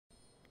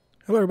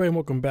Hello everybody and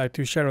welcome back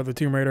to Shadow of the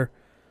Tomb Raider.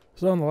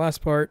 So on the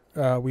last part,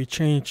 we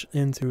changed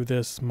into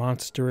this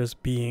monstrous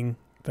being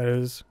that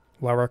is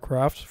Lara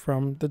Croft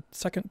from the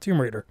second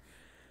Tomb Raider.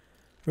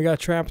 We got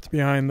trapped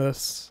behind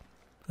this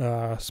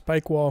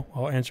spike wall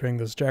while entering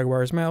this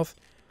jaguar's mouth,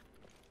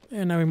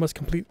 and now we must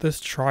complete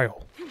this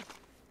trial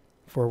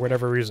for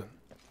whatever reason.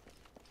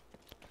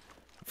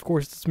 Of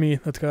course it's me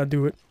that's gotta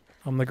do it.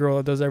 I'm the girl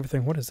that does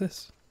everything. What is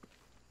this?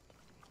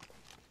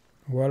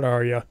 What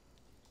are ya?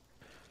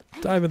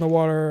 Dive in the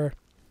water.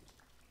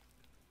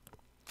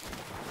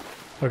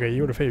 Okay,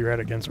 you would have hit your head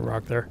against a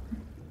rock there.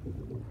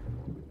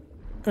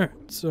 Alright,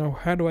 so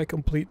how do I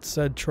complete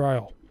said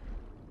trial?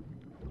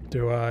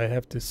 Do I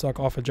have to suck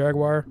off a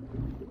jaguar?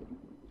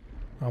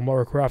 I'm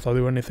Lara Croft, I'll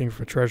do anything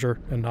for treasure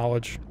and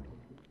knowledge.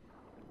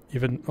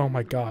 Even, oh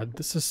my god,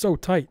 this is so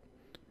tight.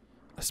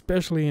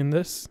 Especially in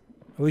this.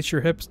 At least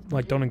your hips,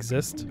 like, don't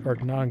exist, or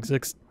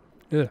non-exist.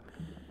 Ugh.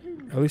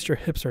 At least your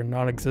hips are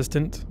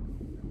non-existent.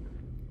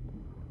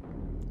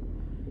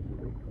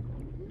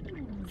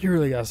 You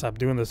really gotta stop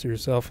doing this to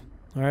yourself.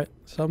 Alright?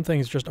 Some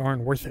things just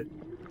aren't worth it.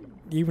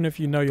 Even if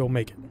you know you'll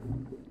make it.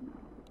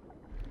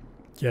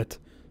 Get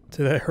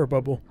to that air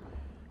bubble.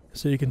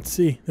 So you can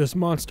see this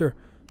monster.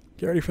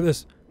 Get ready for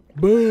this.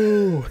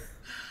 Boo!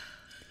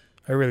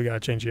 I really gotta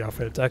change the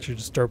outfit. It's actually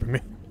disturbing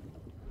me.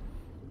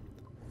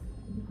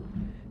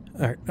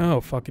 Alright. Oh,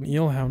 fucking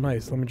eel. How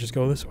nice. Let me just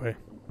go this way.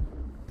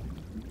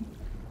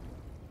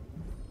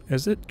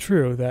 Is it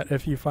true that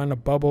if you find a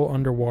bubble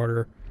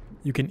underwater,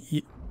 you can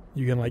eat...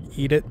 You can, like,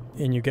 eat it,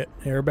 and you get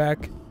air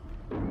back?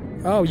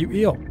 Oh, you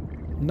eel!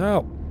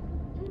 No!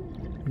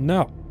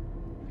 No!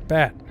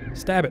 Bad.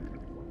 Stab it.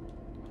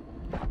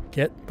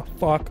 Get the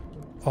fuck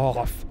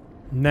off.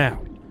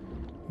 Now.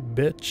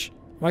 Bitch.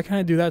 Why can't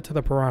I do that to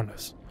the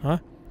piranhas? Huh?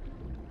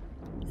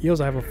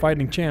 Eels, I have a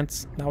fighting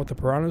chance. Not with the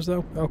piranhas,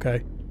 though?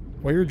 Okay.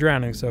 Well, you're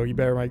drowning, so you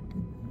better, like,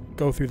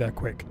 go through that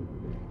quick.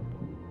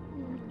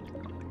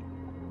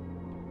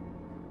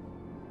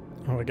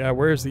 Oh my god,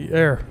 where's the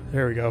air?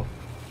 There we go.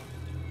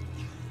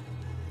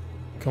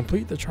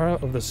 Complete the trial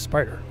of the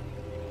spider.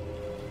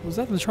 Was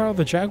that the trial of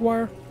the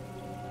jaguar?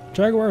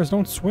 Jaguars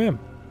don't swim.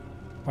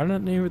 Why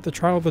not name it the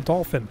trial of the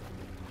dolphin?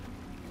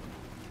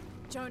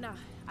 Jonah,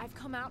 I've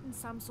come out in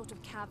some sort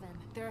of cavern.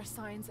 There are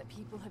signs that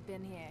people have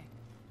been here.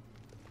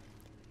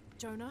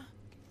 Jonah?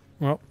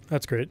 Well,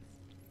 that's great.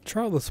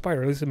 Trial of the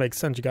spider, at least it makes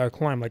sense. You gotta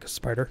climb like a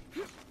spider.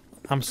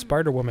 I'm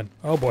Spider Woman.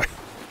 Oh boy.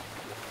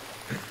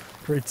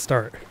 Great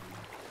start.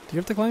 Do you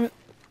have to climb it?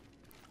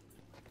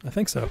 I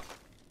think so.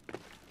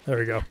 There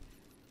we go.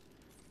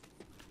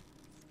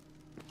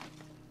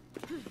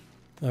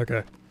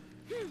 Okay.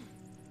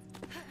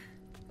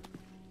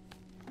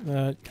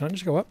 Can I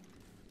just go up?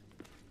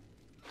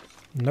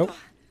 Nope.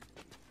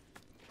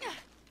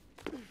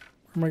 Where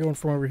am I going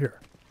from over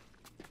here?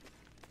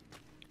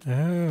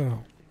 Oh.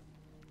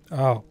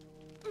 Oh.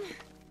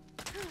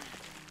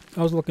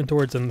 I was looking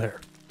towards in there.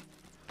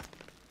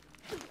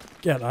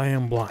 Yet I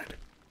am blind.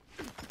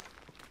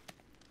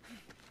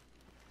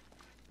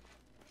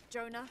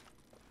 Jonah,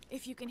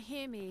 if you can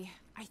hear me,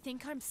 I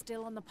think I'm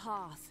still on the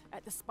path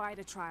at the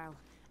spider trial.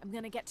 I'm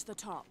gonna get to the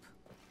top.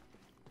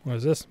 What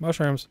is this?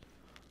 Mushrooms.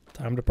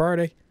 Time to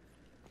party.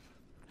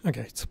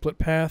 Okay, split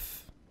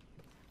path.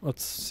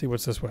 Let's see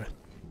what's this way.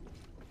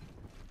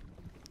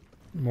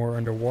 More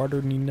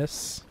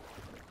underwateriness.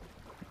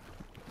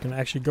 Can I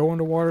actually go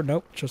underwater?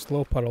 Nope, just a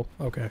little puddle.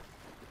 Okay.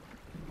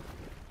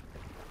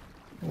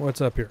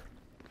 What's up here?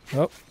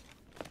 Oh.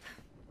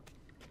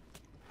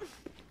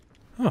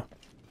 Huh.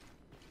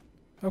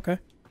 Okay.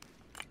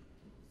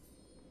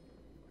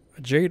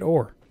 A jade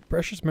ore.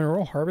 Precious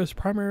mineral harvest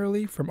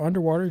primarily from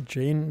underwater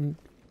jade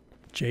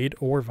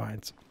ore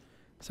vines.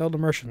 Sell to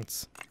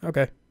merchants.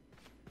 Okay.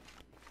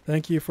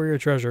 Thank you for your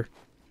treasure.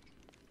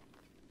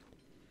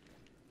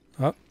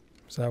 Oh,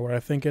 is that what I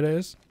think it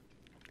is?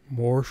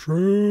 More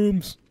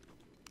shrooms.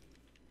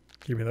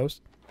 Give me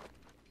those.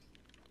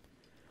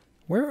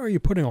 Where are you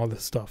putting all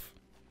this stuff?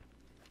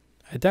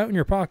 I doubt in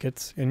your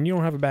pockets, and you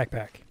don't have a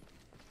backpack.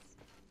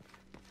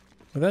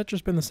 Would that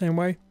just been the same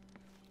way?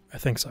 I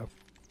think so.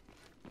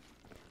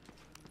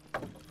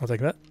 I'll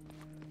take that.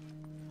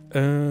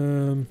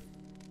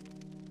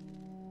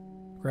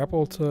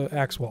 Grapple to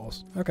axe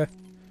walls. Okay.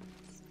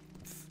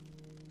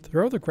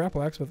 Throw the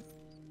grapple axe with...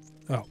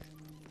 Oh.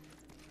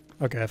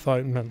 Okay, I thought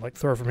it meant, like,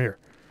 throw from here.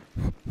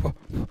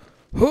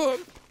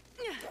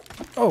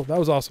 Oh, that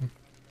was awesome.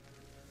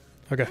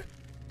 Okay.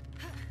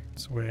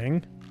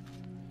 Swing.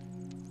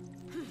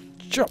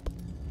 Jump!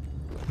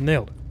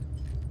 Nailed it.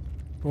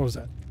 What was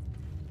that?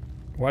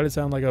 Why did it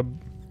sound like a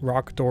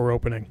rock door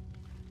opening?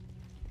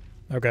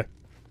 Okay.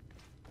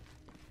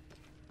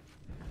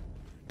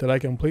 Did I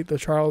complete the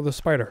trial of the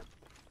spider?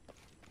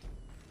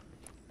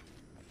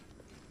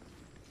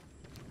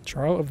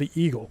 Trial of the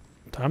eagle.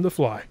 Time to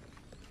fly.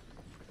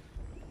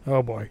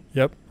 Oh boy.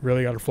 Yep,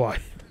 really gotta fly.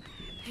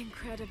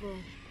 Incredible.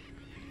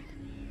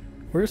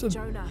 Where's the...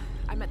 Jonah,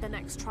 I'm at the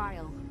next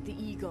trial. The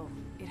eagle.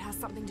 It has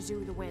something to do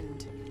with the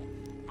wind.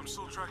 I'm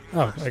still tracking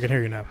Oh, west. I can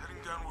hear you now. Heading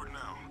downward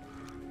now.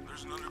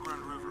 There's an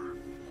underground river.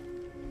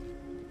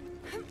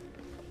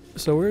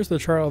 So where's the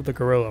trial of the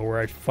gorilla where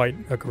I fight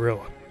a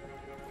gorilla?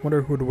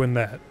 Wonder who would win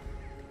that.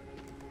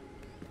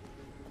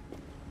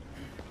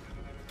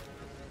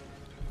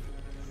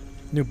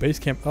 New base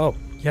camp. Oh,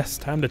 yes,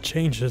 time to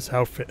change this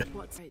outfit.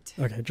 What's it?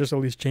 Okay, just at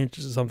least change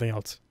it to something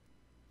else.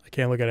 I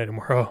can't look at it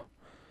anymore. Oh,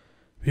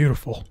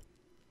 beautiful.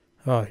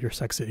 Oh, you're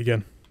sexy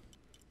again.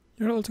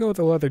 You know, let's go with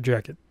the leather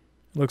jacket.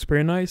 It looks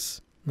pretty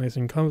nice. Nice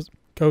and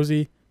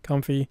cozy,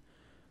 comfy.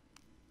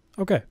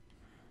 Okay.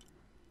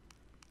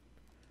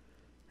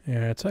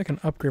 Yeah, so I can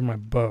upgrade my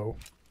bow.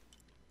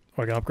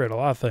 Oh, I can upgrade a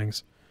lot of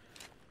things.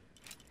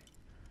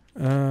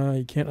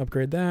 You can't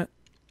upgrade that.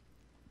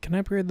 Can I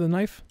upgrade the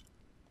knife?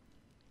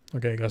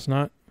 Okay, I guess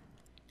not.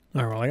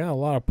 Alright, well, I got a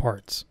lot of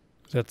parts.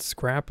 Is that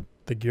scrap?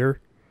 The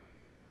gear?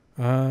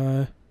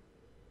 Alright,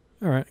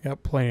 I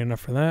got plenty enough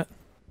for that.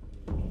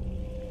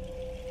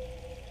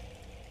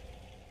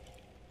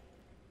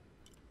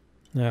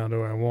 Now,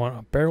 do I want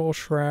a barrel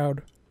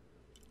shroud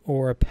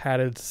or a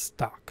padded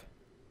stock?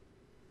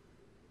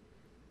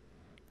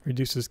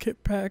 Reduces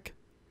kit pack.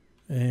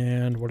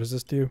 And what does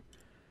this do?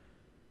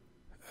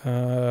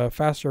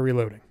 Faster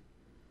reloading.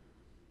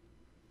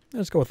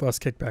 Let's go with less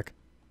kickback.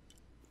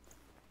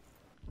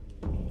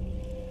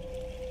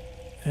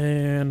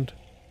 And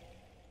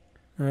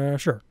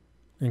sure.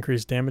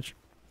 Increased damage.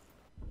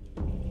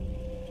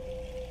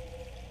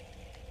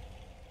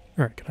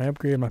 Alright, can I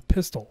upgrade my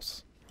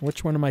pistols?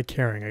 Which one am I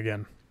carrying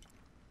again?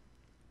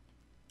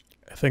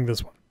 I think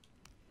this one.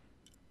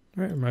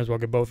 Alright, might as well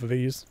get both of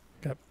these.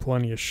 Got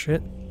plenty of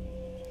shit.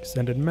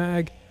 Extended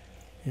mag.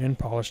 And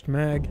polished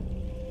mag.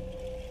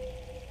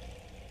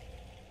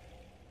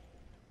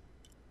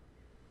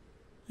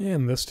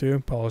 And this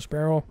too. Polished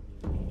barrel.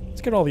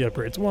 Let's get all the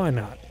upgrades. Why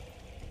not?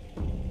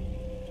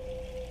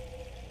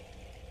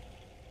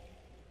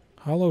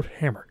 Hollowed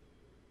hammer.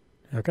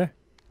 Okay.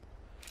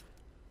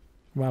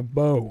 My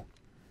bow.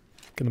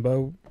 Can the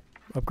bow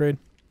upgrade?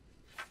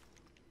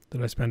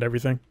 Did I spend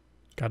everything?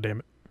 God damn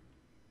it.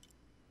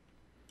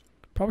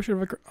 Probably should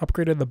have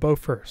upgraded the bow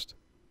first.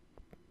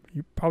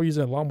 You probably use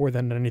it a lot more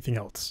than anything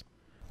else.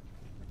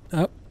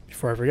 Oh,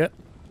 before I forget,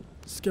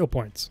 skill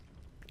points.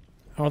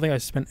 I don't think I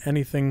spent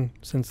anything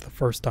since the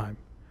first time.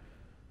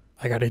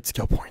 I got 8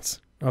 skill points.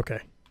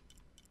 Okay.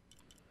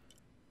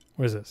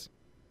 What is this?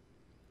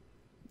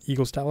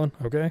 Eagle's Talon?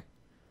 Okay.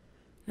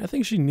 I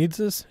think she needs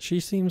this. She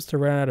seems to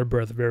run out of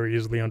breath very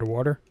easily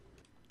underwater.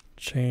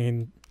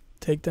 Chain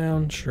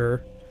takedown?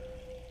 Sure.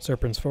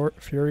 Serpent's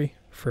Fury?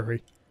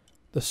 Furry.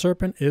 The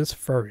serpent is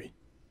furry.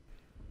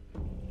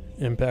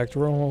 Impact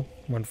roll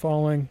when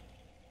falling.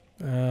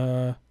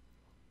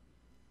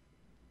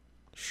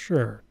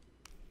 Sure.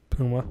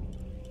 Puma.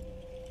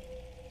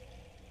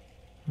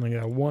 I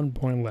got 1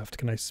 point left.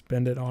 Can I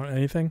spend it on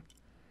anything?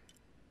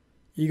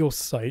 Eagle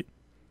Sight.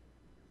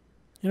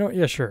 You know what?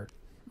 Yeah, sure.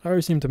 I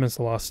always seem to miss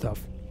a lot of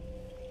stuff.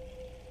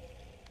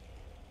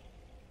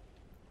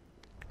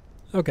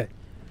 Okay.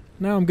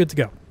 Now I'm good to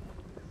go.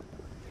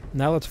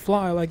 Now let's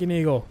fly like an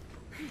eagle.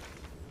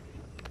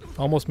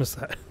 Almost missed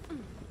that.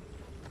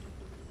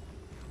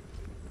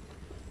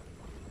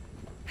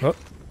 Oh.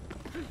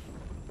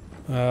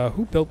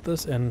 Who built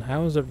this and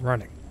how is it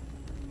running?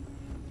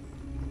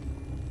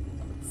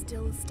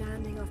 Still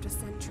standing after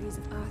centuries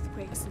of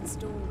earthquakes and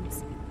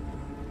storms.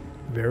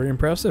 Very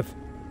impressive.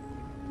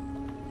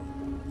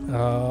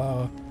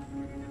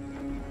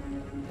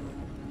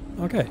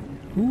 Okay.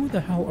 Who the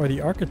hell are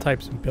the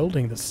archetypes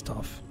building this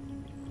stuff?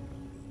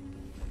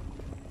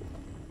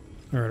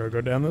 Alright, I'll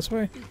go down this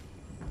way.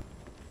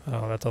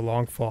 Oh, that's a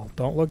long fall.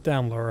 Don't look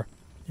down, Laura.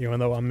 Even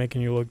though I'm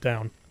making you look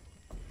down.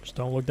 Just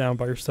don't look down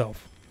by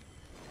yourself.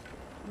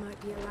 Might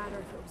be a ladder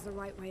if it was the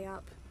right way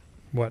up.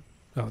 What?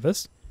 Oh,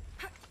 this?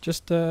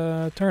 Just,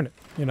 turn it,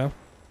 you know.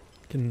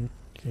 Can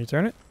you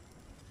turn it?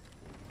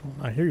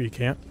 Well, I hear you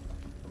can't.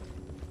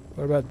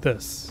 What about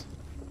this?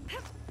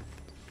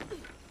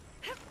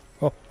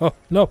 Oh,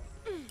 no!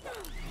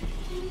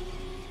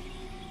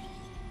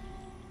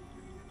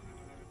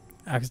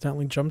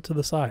 Accidentally jumped to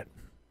the side.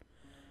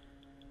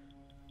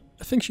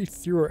 I think she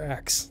threw her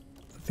axe.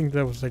 I think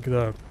that was like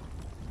the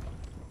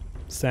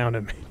sound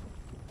it made.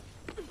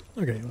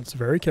 Okay, let's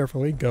very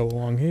carefully go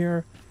along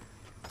here.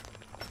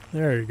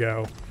 There you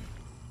go.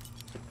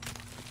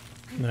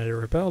 Now you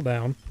rappel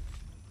down.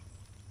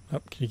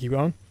 Oh, can you keep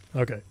going?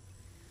 Okay.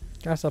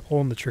 Gotta stop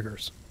holding the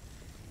triggers.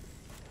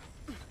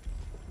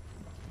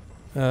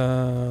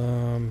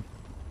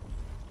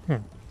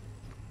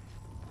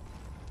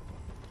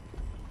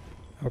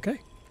 Okay.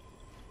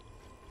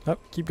 Oh,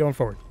 keep going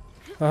forward.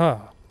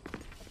 Aha.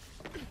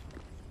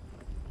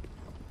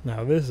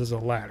 Now this is a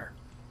ladder.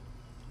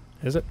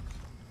 Is it?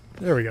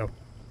 There we go.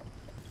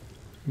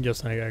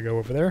 Guess I gotta go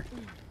over there.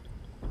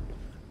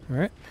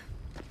 Alright.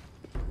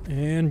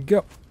 And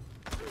go.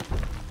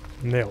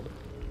 Nailed it.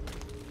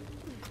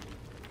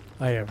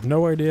 I have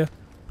no idea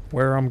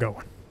where I'm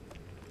going.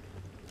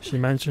 She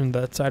mentioned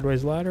that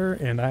sideways ladder,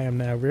 and I am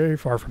now very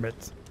far from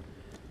it.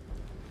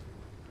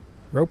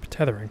 Rope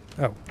tethering.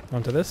 Oh,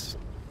 onto this.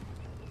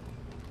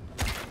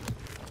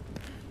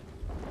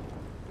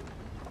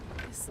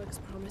 This looks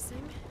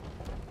promising.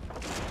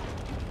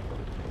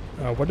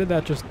 What did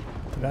that just...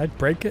 Did I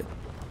break it?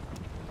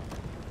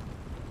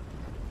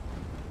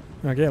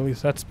 Okay, at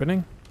least that's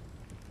spinning.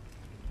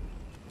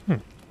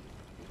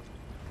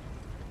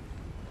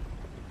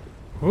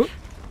 Whoop.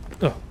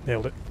 Oh,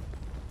 nailed it.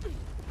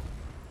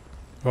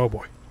 Oh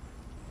boy.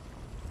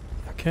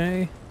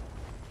 Okay.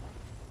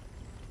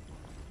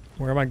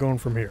 Where am I going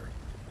from here?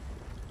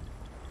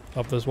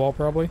 Up this wall,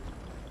 probably?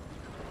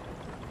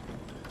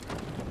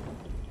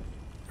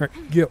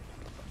 Alright, go.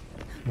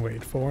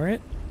 Wait for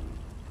it.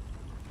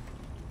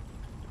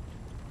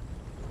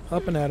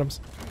 Up and Adams.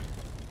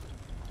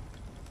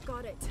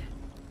 Got it.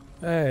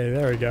 Hey,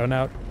 there we go.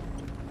 Now,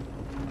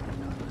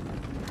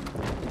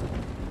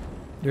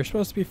 you're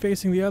supposed to be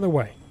facing the other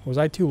way. Was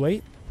I too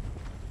late?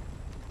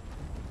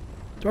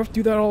 Do I have to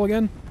do that all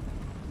again?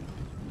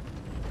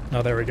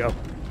 Oh, there we go.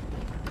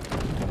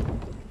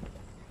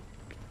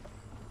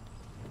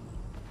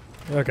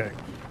 Okay.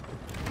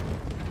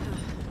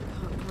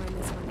 Can't climb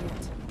this one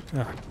yet.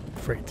 Ah,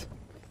 great.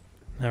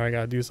 Now I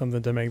gotta do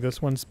something to make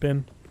this one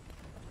spin.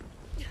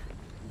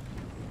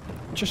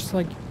 Just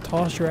like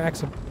toss your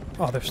axe up.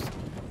 Oh, there's...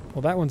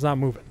 Well, that one's not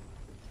moving.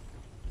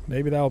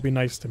 Maybe that'll be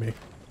nice to me. I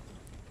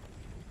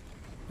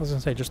was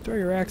gonna say, just throw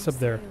your axe up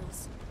there.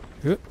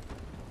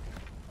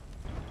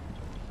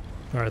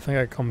 Alright, I think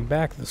I come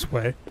back this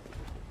way.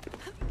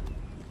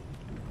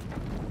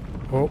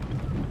 Oh.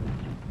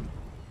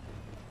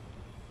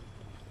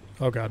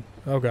 Oh god.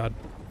 Oh god.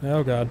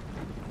 Oh god.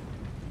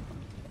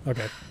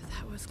 Okay.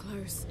 That was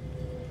close.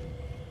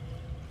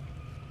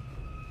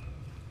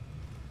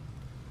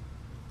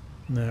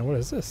 Now, what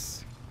is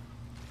this?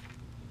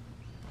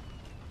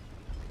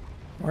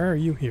 Why are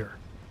you here?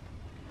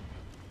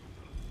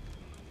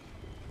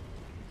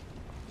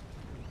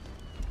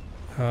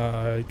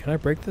 Can I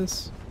break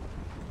this?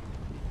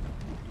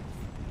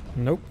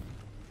 Nope.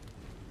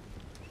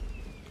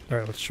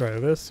 Alright, let's try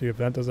this, see if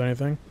that does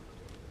anything.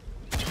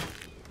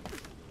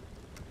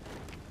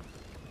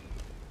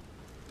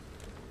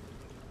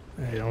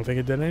 I don't think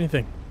it did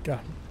anything.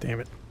 God damn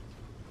it.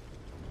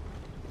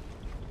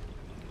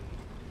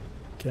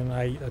 Can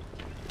I...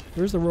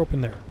 where's the rope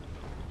in there?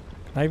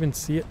 Can I even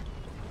see it?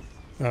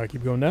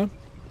 Keep going down?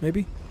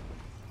 Maybe?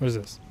 What is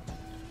this?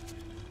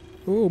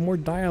 Ooh, more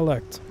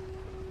dialect.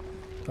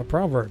 A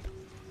proverb.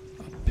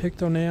 A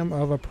pictonym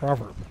of a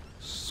proverb.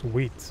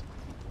 Sweet.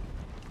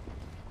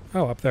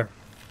 Oh, up there.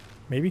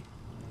 Maybe?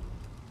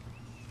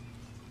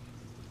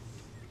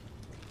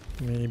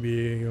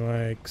 Maybe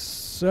like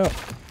so.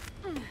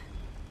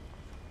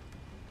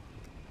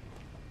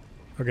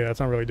 Okay, that's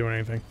not really doing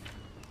anything.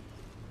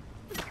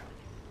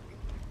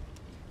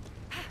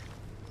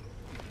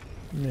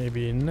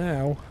 Maybe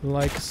now,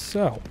 like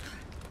so.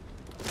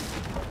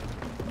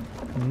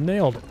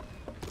 Nailed it.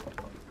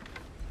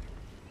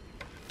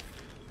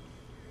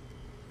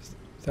 Is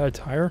that a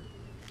tire?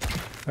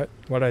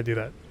 Why'd I do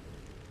that?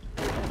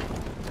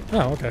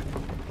 Oh, okay.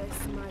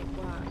 This might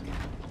work.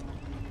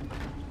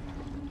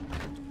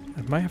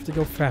 I might have to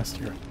go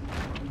faster.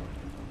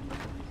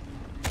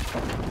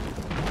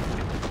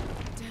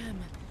 Damn.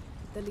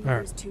 The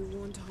lever is too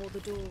worn to hold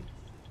the door.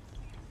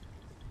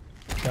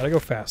 Gotta go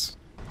fast.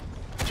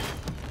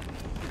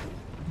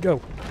 Go.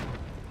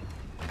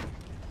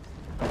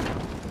 Oh,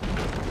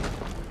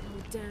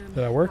 damn. Did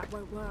that work? That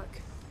won't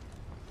work.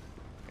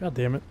 God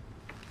damn it.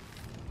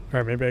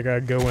 Alright, maybe I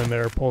gotta go in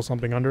there, pull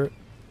something under it.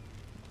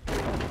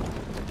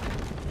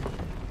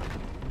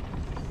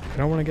 I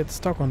don't want to get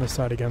stuck on this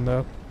side again,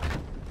 though.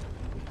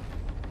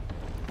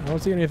 I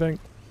don't see anything.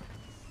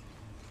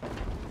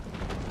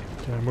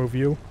 Can I move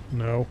you?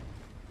 No.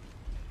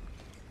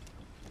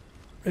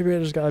 Maybe I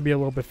just gotta be a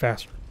little bit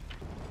faster.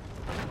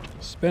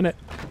 Spin it.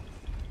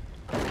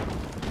 Did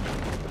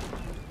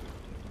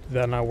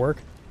that not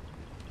work?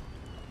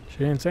 She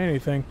didn't say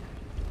anything.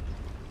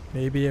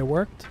 Maybe it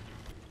worked?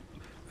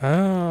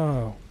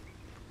 Oh.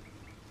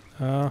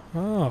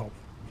 Oh.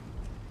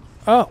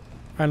 Oh!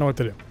 I know what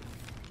to do.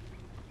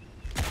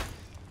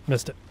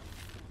 Missed it.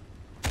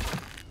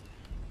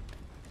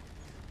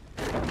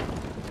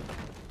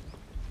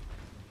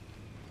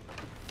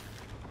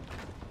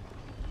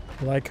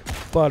 Like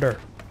butter.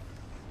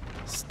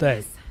 Stay.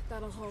 Yes,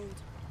 that'll hold.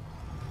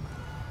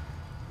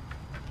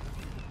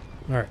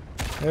 Alright.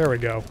 There we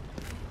go.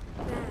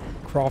 There.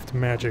 Croft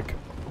magic.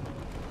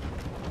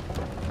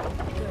 Good.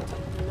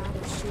 The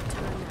ladder should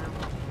turn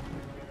now.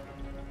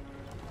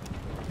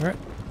 Alright.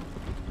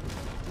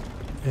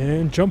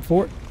 And jump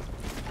for it.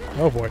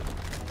 Oh boy.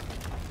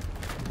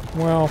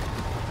 Well,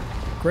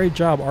 great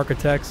job,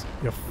 architects.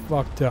 You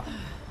fucked up.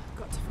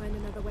 Got to find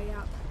another way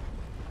up.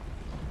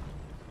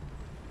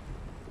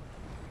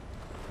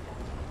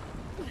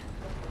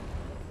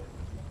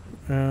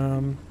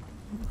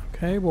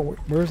 Okay, well,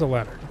 where's the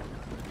ladder?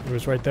 It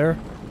was right there?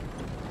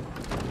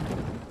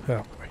 Oh,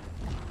 boy.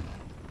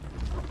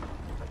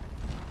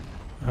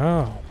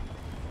 Oh.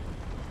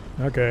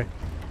 Okay.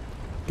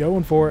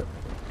 Going for it.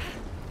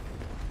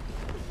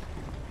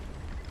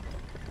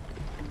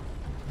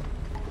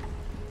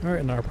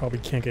 Alright, now I probably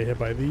can't get hit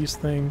by these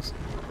things.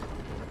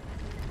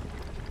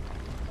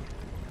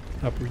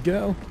 Up we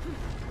go.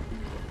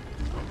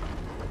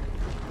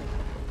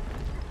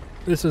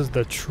 This is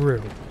the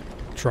true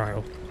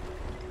trial.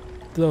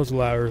 Those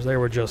ladders, they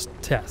were just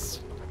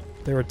tests.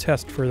 They were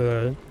tests for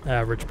the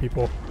average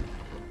people.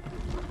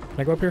 Can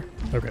I go up here?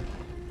 Okay.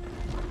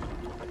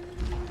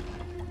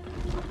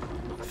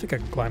 I think I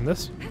can climb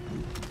this.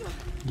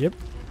 Yep.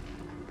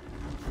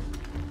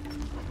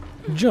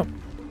 Jump.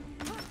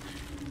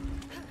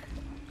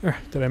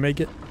 Did I make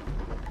it?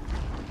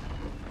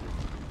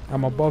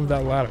 I'm above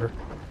that ladder.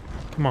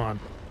 Come on.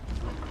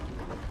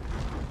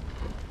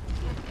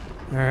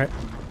 Alright.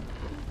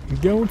 I'm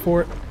going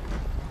for it.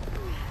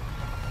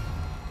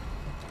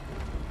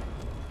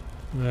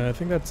 I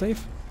think that's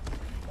safe.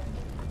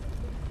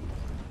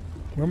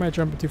 Where am I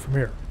jumping to from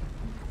here?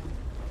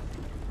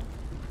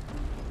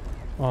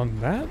 On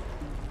that?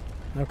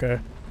 Okay.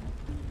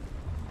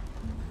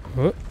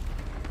 What?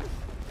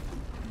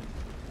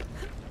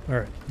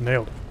 Alright,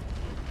 nailed it.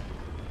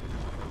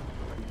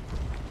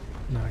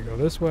 Now I go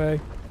this way.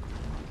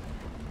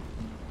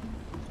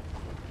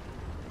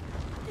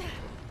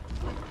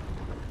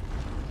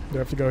 Do I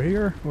have to go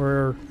here,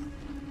 or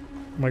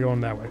am I going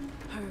that way?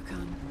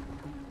 Huracan,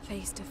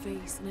 face to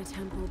face in a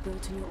temple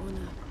built in your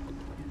honor.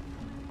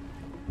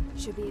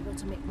 Should be able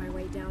to make my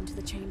way down to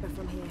the chamber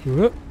from here.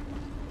 Whoop.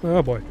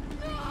 Oh boy.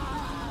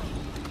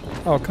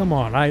 Oh, come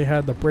on. I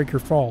had the break your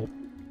fall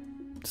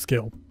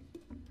skill.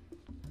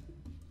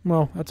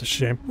 Well, that's a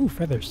shame. Ooh,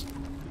 feathers.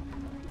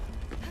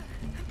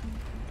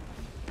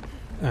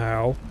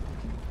 Ow.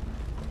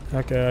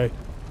 Okay.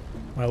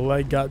 My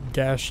leg got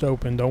gashed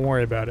open. Don't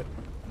worry about it.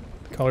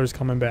 The color's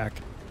coming back.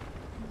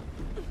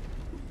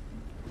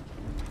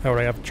 Oh, would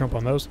I have to jump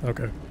on those?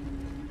 Okay.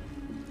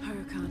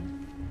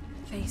 Huracan,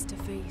 face to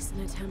face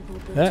in a temple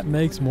built That in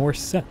makes honor. more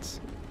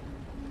sense.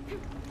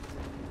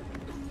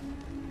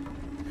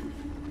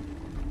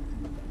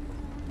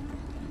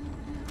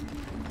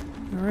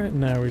 Alright,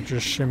 now we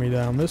just shimmy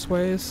down this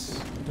ways.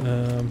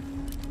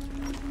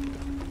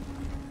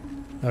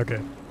 Okay.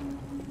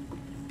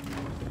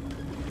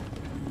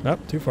 Nope,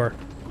 too far.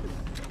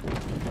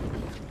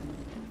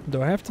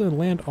 Do I have to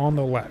land on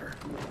the ladder?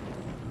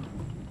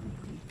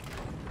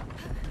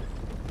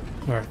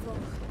 Alright.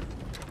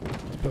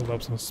 Let's build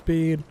up some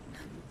speed.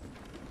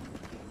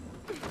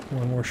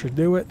 One more should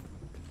do it.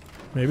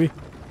 Maybe.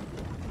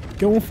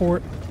 Going for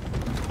it.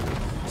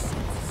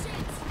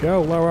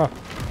 Go, Laura.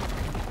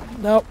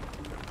 Nope.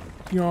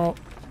 You know,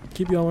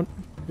 keep going.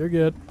 You're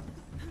good.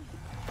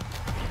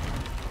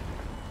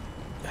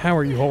 How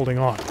are you holding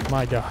on?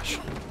 My gosh.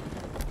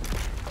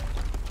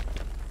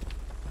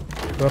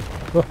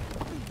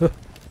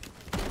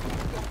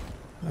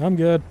 I'm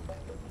good.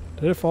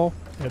 Did it fall?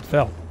 It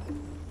fell.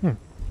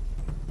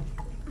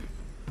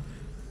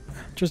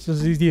 Just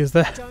as easy as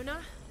that. Jonah,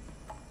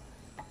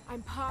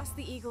 I'm past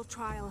the Eagle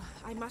Trial.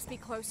 I must be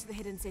close to the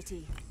hidden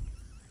city.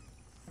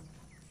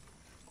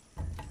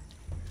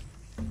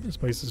 This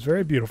place is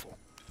very beautiful.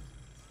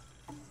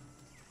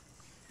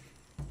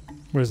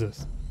 What is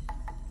this?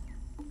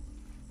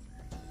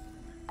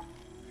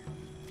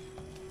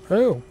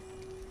 Oh,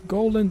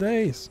 Golden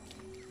Days.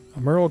 A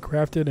mural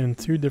crafted in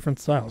 2 different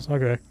styles.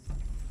 Okay.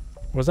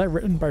 Was that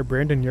written by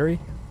Brandon Urie?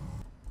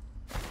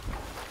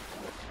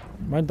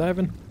 Am I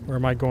diving? Or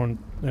am I going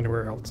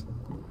anywhere else?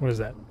 What is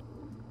that?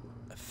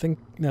 I think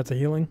that's a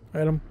healing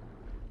item.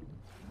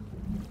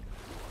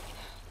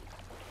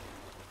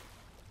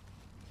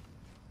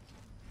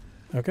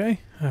 Okay.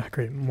 Ah,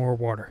 great. More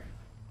water.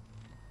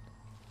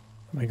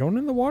 Am I going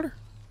in the water?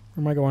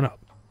 Or am I going up?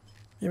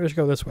 Maybe I should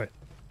go this way.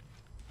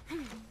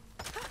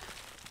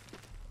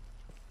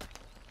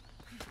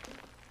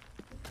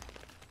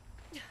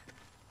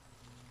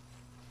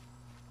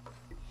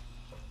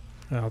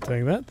 I'll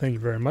take that. Thank you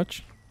very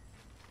much.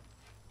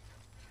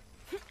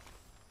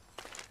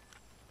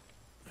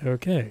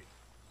 Okay.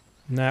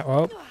 Now,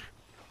 oh.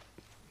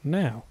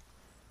 Now.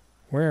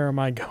 Where am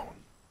I going?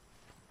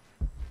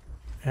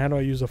 How do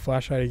I use a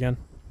flashlight again?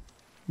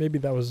 Maybe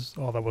that was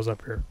all that was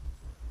up here.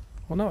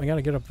 Well, no, I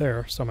gotta get up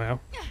there somehow.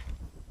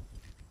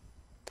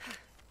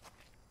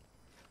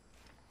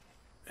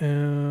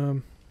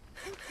 Can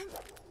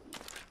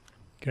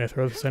I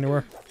throw this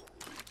anywhere?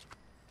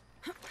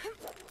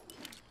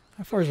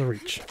 How far is the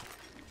reach?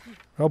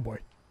 Oh boy.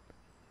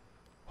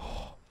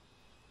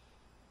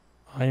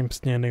 I am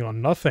standing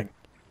on nothing.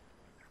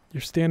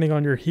 You're standing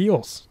on your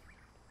heels.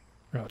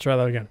 I'll try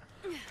that again.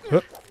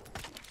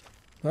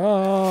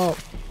 Oh.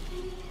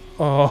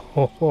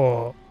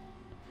 Oh.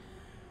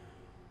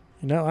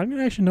 You know, I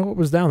didn't actually know what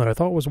was down there. I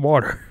thought it was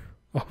water.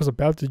 I was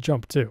about to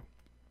jump too.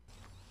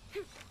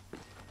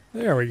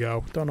 There we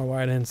go. Don't know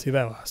why I didn't see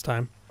that last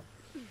time.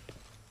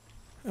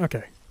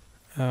 Okay.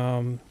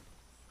 Can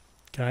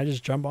I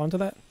just jump onto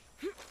that?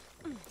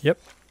 Yep.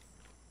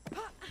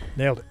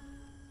 Nailed it.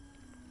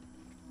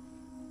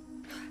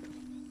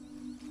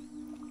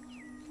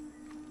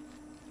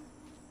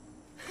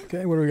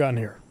 Okay, what do we got in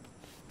here?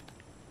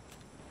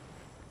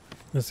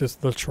 This is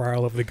the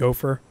trial of the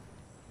gopher,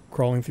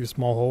 crawling through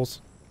small holes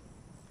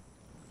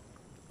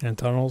and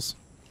tunnels.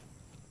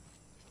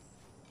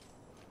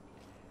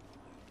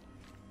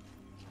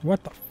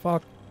 What the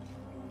fuck?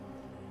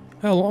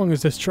 How long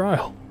is this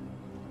trial?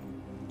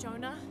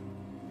 Jonah?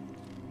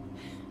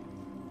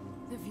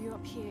 The view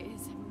up here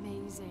is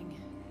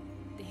amazing.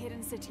 The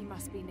hidden city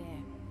must be near.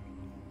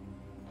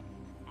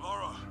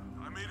 Laura,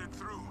 I made it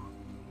through.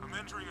 I'm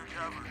entering a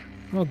cavern.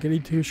 Well, goody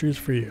two shoes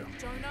for you.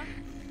 Jonah?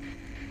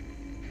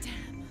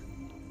 Damn.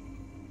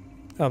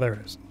 Oh, there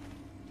it is.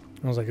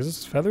 I was like, is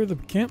this Feather the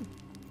camp?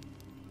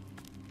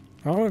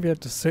 I don't know if you have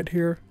to sit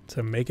here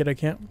to make it a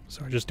camp,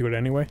 so I just do it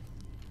anyway.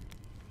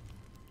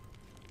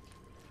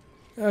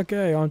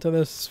 Okay, on to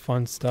this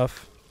fun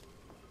stuff.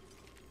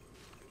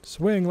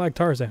 Swing like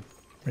Tarzan.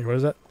 Wait, what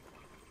is that?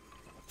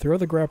 Throw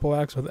the grapple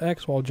axe with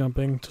X while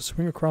jumping to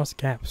swing across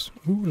gaps.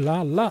 Ooh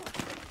la la.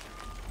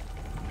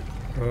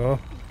 Oh.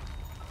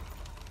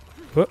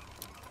 Whoop.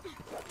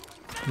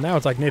 Now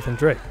it's like Nathan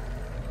Drake.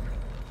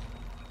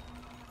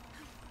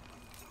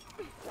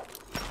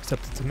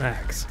 Except it's an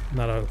axe,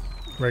 not a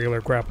regular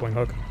grappling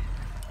hook.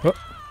 Whoop.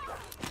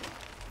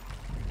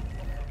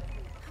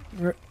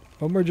 Alright,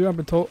 one more jump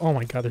until... Oh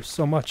my god, there's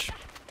so much.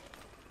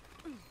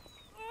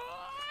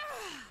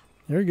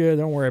 You're good,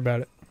 don't worry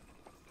about it.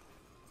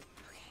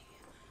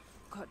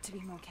 Got to be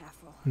more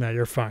careful. No,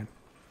 you're fine.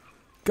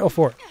 Go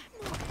for it.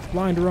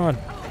 Blind run.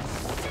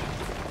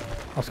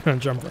 I was gonna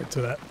jump right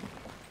to that.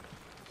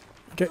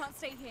 Okay, Can't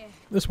stay here.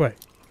 this way.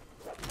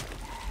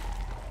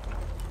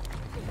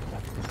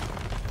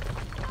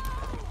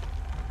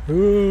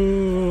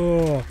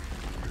 Ooh.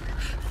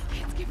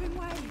 It's giving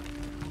way.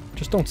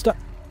 Just don't stop.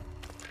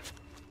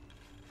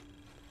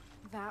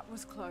 That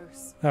was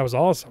close. That was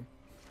awesome.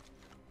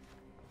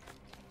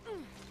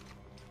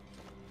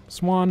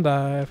 Swan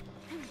dive.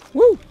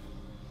 Woo!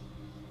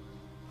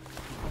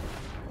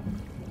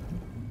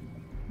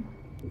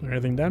 Is there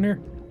anything down here?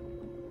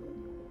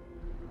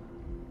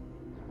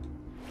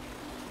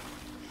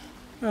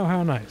 Oh,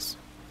 how nice.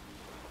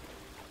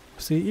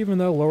 See, even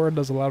though Laura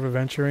does a lot of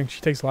adventuring,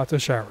 she takes lots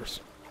of showers.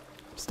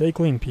 Stay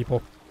clean,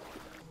 people.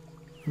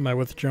 Am I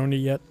with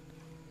Joni yet?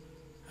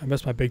 I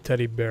miss my big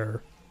teddy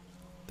bear.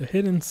 The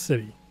hidden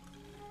city.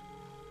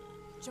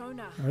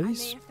 Jonah, Are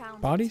these I may have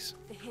found bodies?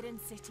 it. The hidden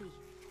city.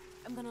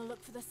 I'm gonna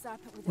look for the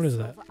serpent with What the is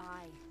that? silver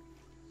eye.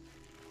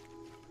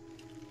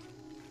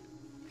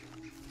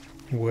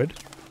 Wood.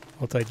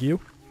 I'll take you.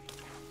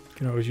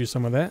 Can always use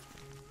some of that.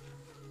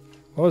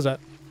 What was that?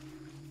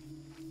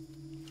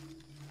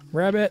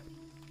 Rabbit.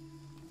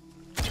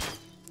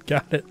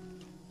 Got it.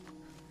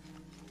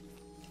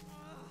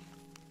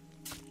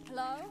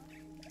 Hello?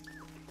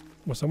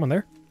 Was someone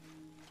there?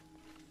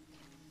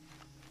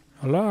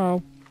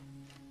 Hello?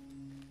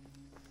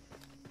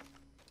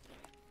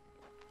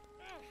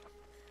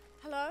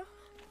 Hello?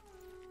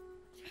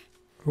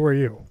 Who are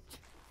you?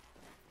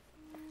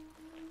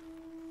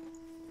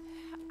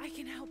 I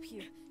can help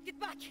you. Get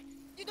back!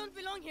 You don't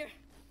belong here!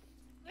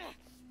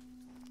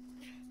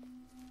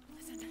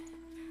 Listen.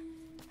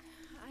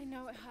 I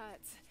know it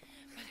hurts.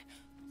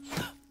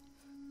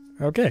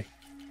 Okay.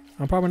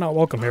 I'm probably not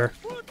welcome here.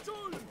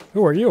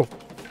 Who are you?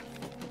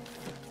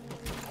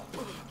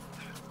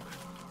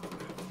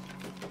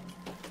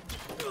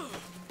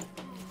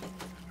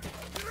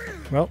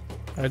 Well,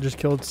 I just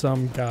killed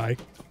some guy,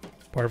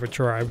 part of a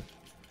tribe.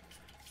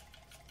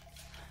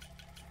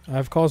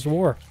 I've caused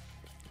war.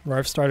 Or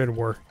I've started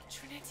war.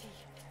 Trinity.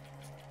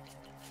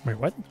 Wait,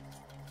 what?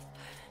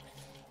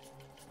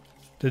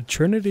 Did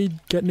Trinity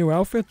get new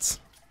outfits?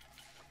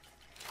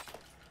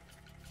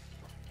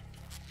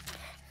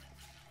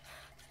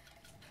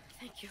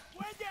 Thank you.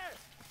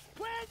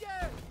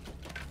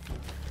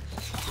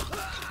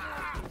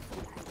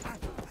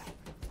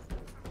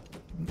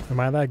 Am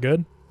I that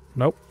good?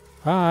 Nope.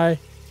 Hi.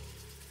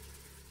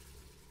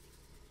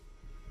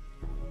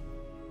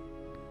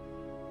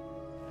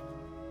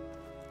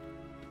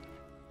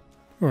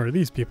 Who are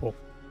these people?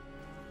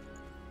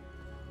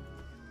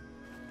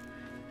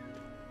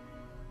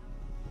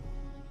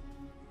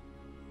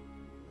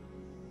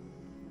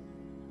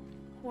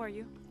 Who are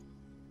you?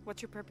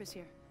 What's your purpose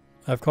here?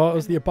 I've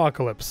caused the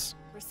apocalypse.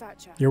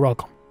 Researcher. You're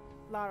welcome.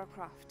 Lara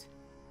Croft.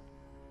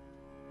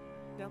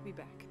 They'll be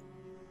back.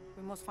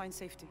 We must find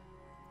safety.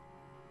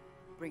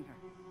 Bring her.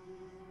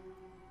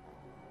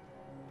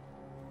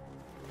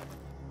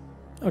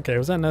 Okay,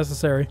 was that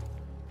necessary?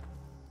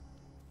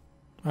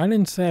 I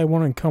didn't say I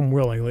wouldn't come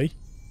willingly.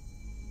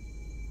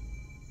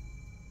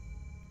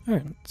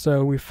 Alright,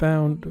 so we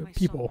found My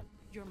people. son,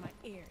 you're my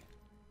heir.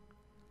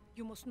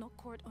 You must not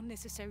court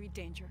unnecessary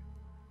danger.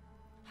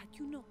 Had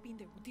you not been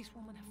there, would this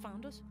woman have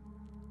found us?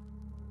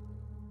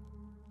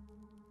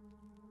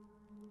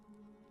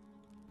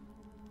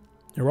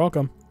 You're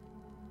welcome.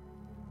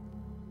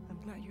 I'm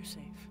glad you're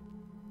safe.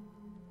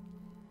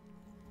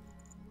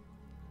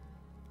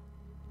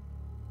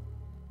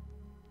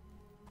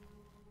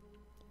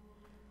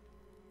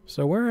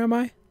 So where am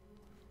I?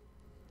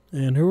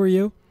 And who are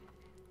you?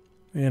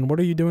 And what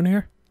are you doing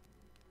here?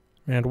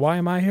 And why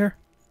am I here?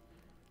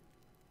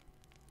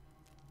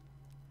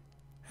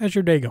 How's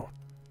your day going?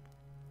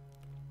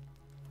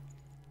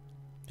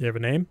 Do you have a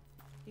name?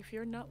 If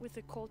you're not with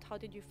the cult, how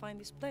did you find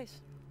this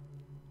place?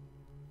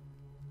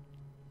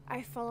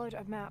 I followed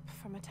a map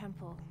from a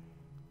temple.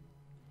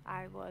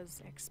 I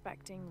was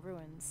expecting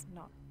ruins,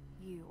 not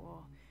you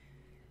or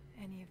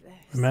any of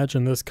this.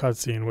 Imagine this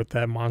cutscene with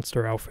that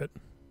monster outfit.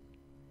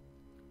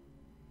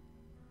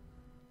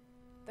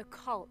 The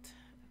cult.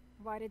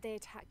 Why did they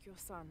attack your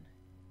son?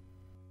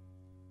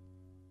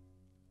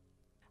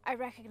 I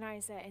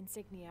recognize their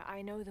insignia.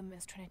 I know them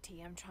as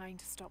Trinity. I'm trying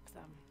to stop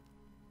them.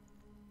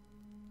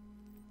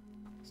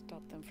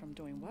 Stop them from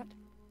doing what?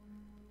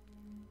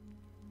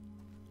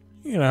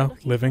 You know,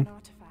 Looking living. for an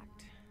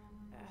artifact.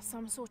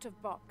 Some sort of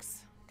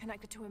box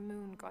connected to a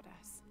moon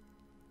goddess.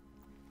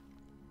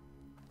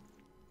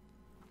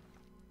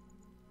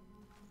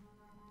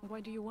 Why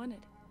do you want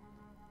it?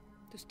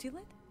 To steal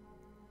it?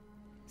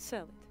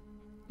 Sell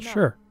it? No.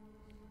 Sure.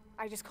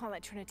 I just can't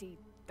let Trinity,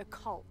 the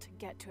cult,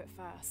 get to it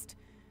first.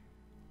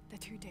 They're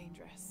too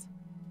dangerous.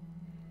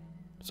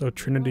 So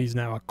Trinity's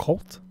now a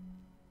cult?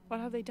 What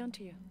have they done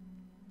to you?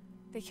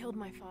 They killed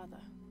my father.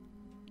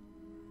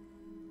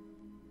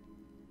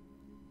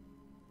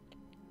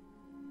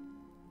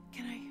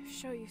 Can I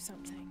show you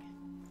something?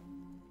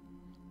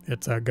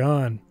 It's a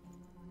gun.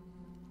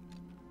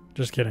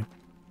 Just kidding.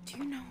 Do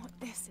you know what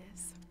this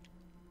is?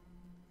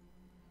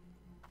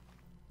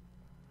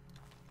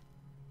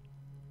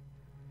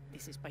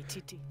 This is by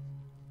Titi.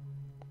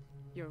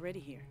 You're already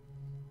here.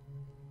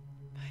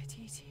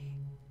 Paititi,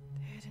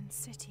 the hidden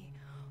city.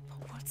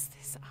 But what's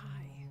this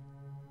eye?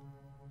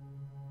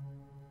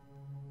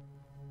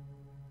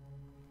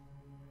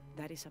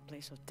 That is a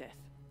place of death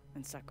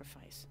and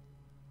sacrifice.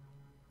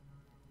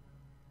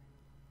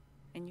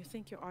 And you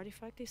think your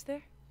artifact is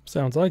there?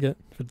 Sounds like it.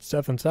 If it's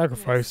death and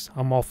sacrifice,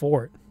 I'm all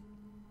for it.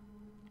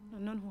 No,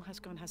 none who has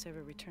gone has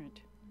ever returned.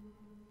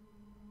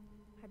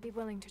 I'd be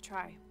willing to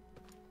try.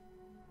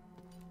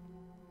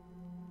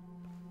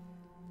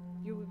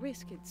 You would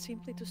risk it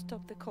simply to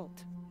stop the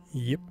cult.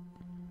 Yep.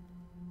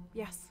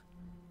 Yes.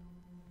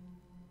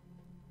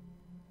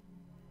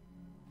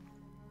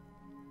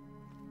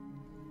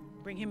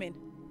 Bring him in.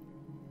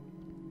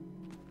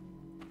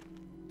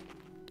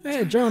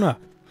 Hey, Jonah.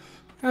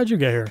 How'd you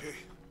get here?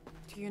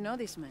 Do you know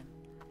this man?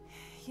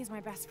 He's my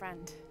best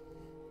friend.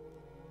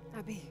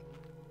 Abby,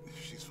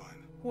 She's fine.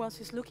 Who else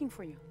is looking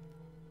for you?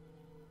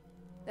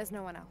 there's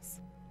no one else.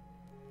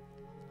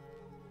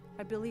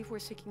 I believe we're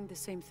seeking the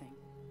same thing.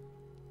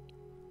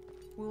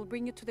 We will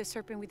bring you to the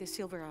serpent with the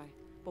silver eye,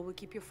 but we'll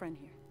keep your friend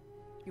here.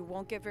 You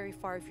won't get very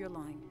far if you're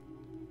lying,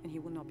 and he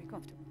will not be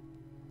comfortable.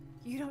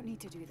 You don't need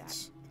to do that.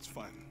 It's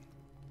fine.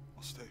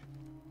 I'll stay.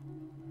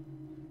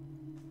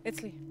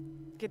 Etzli,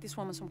 get this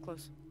woman some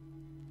clothes.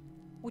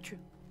 Uchu,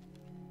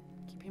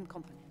 keep him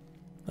company.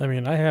 I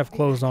mean, I have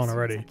clothes on As soon as I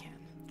already. can.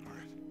 All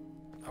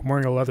right. I'm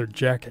wearing a leather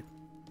jacket.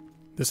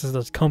 This is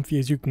as comfy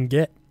as you can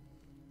get.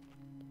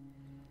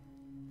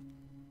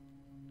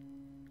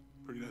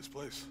 Pretty nice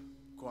place.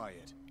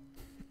 Quiet.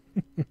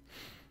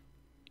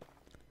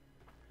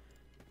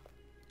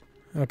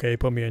 Okay,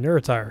 put me in your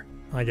attire.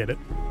 I get it.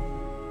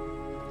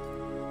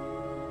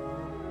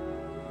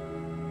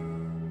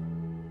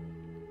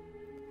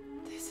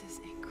 This is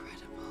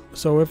incredible.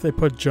 So if they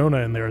put Jonah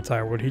in their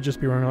attire, would he just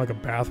be wearing like a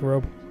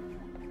bathrobe?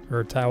 Or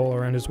a towel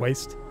around his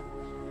waist?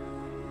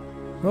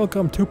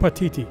 Welcome to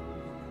Patiti.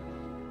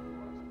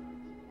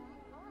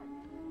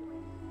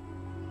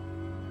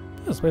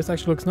 Yeah, this place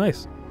actually looks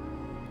nice.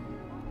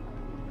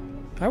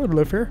 I would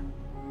live here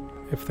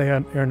if they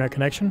had internet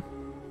connection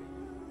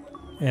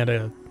and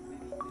a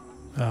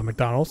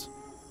McDonald's.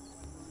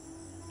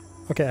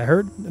 Okay, I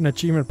heard an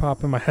achievement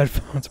pop in my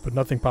headphones, but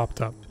nothing popped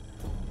up.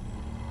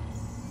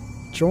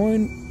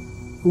 Join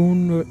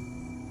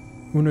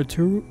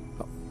Unaturu.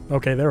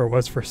 Okay, there it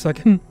was for a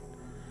second.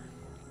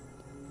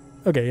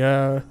 Okay,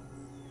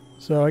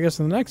 so I guess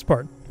in the next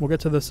part, we'll get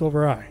to the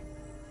Silver Eye.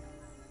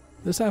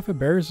 This outfit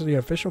bears the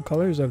official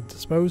colors of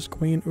disposed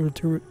Queen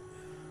Unaturu.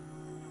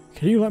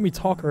 Can you let me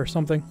talk or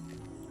something?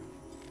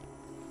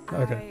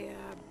 Okay.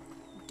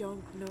 I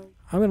don't know.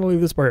 I'm going to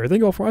leave this part here. Thank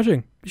you all for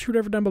watching. Be sure to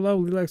ever down below,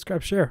 leave a like,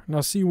 subscribe, share, and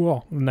I'll see you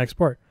all in the next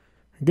part.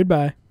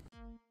 Goodbye.